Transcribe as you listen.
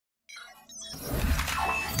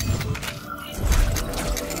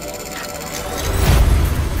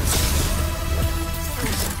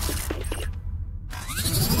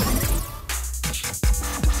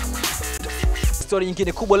story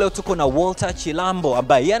nyingine kubwa leo tuko na Walter Chilambo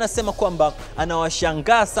ambaye yeye anasema kwamba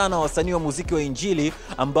anawashangaa sana wasanii wa muziki wa Injili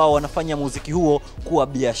ambao wanafanya muziki huo kuwa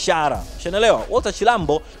biashara. Unaelewa? Walter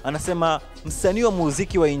Chilambo anasema msanii wa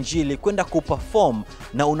muziki wa Injili kwenda kuperform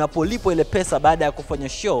na unapolipwa ile pesa baada ya kufanya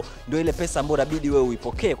show ndio ile pesa ambayo inabidi wewe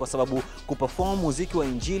uipokee, kwa sababu kuperform muziki wa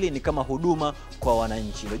Injili ni kama huduma kwa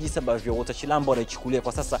wananchi. Ndio jinsi ambavyo Walter Chilambo anaichukulia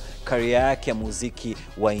kwa sasa career yake ya muziki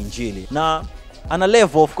wa Injili. Na ana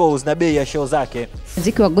level of course na bei ya show zake.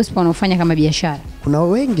 Muziki wa gospel unaofanya kama biashara. Kuna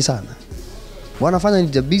wengi sana wanafanya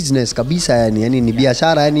ni business kabisa, yani ni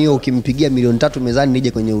biashara, yani hiyo ukimpigia milioni 3 mezani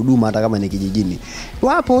nije kwenye huduma hata kama ni kijijini.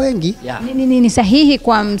 Wapo wengi. Yeah. Ni sahihi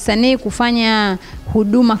kwa msanii kufanya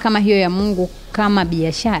huduma kama hiyo ya Mungu kama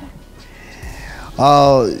biashara?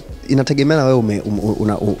 Inategemea na wewe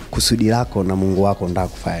una kusudi lako na Mungu wako unataka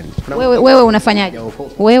kufanya. Wewe unafanyaje?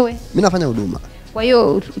 Wewe? Mimi nafanya huduma. Kwa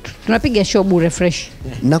hiyo tunapiga show bure fresh.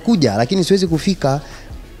 Nakuja lakini siwezi kufika,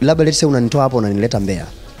 labda let's say unanitoa hapo unanileta Mbeya.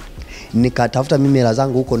 Nikatafuta mimi hela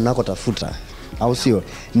zangu huko ninako tafuta, au sio?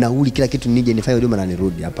 Nauli kila kitu nije nifanye huduma na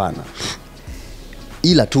nirudi, hapana.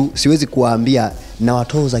 Ila tu siwezi kuwaambia na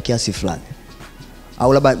watoza kiasi fulani.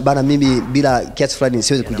 Au labda bana mimi bila kiasi fulani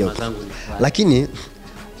siwezi kuja huko. Lakini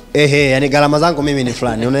yani gharama zangu mimi ni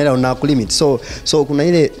fulani, unaelewa, una limit. So kuna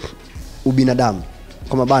ile ubinadamu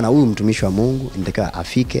kama bana huyu mtumishi wa Mungu ndeka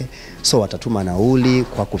afike, so watatuma nauli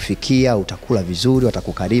kwa kufikia, utakula vizuri,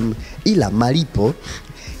 watakukarimu, ila malipo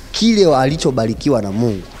kile alichobarikiwa na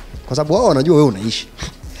Mungu, kwa sababu wao wanajua wewe unaishi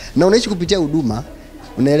na unaishi kupitia huduma,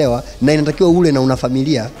 unaelewa, na inatakiwa ule na una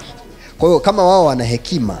familia. Kwa hiyo kama wao wana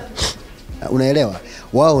hekima, unaelewa,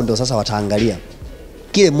 wao ndio sasa wataangalia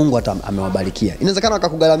kile Mungu amewabarikia. Inawezekana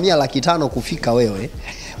akakugaramia 500,000 kufika wewe,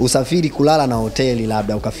 usafiri, kulala na hoteli,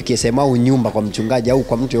 labda ukafikie sema au nyumba kwa mchungaji au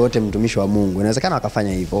kwa mtu yote mtumishi wa Mungu. Inawezekana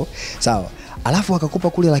akafanya hivyo, sawa, alafu akakupa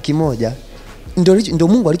kule 100,000. Ndio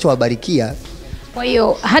Mungu alichowabarikia. Kwa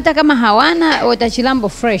hiyo hata kama hawana Walter Chilambo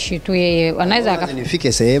fresh tu, yeye anaweza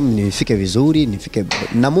nifike sehemu, nifike vizuri, nifike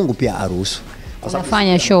na Mungu pia aruhusu.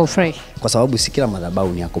 Unafanya show fresh. Kwa sababu si kila madhabahu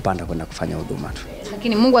ni ya kupanda kwenda kufanya huduma tu.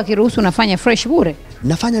 Lakini Mungu akiruhusu unafanya fresh bure.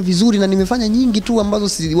 Nafanya vizuri na nimefanya nyingi tu ambazo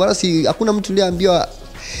hakuna mtu aliyeambiwa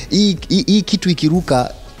hii kitu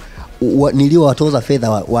ikiruka niliowatoza fedha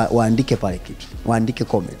waandike pale kitu. Waandike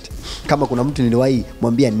comment. Kama kuna mtu niliwahi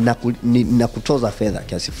mwambia ninakutoza fedha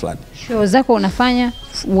kiasi fulani. Show zako unafanya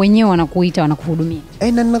wenyewe wanakuita, wanakuhudumia.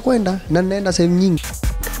 Na ninakwenda na ninaenda sehemu nyingi.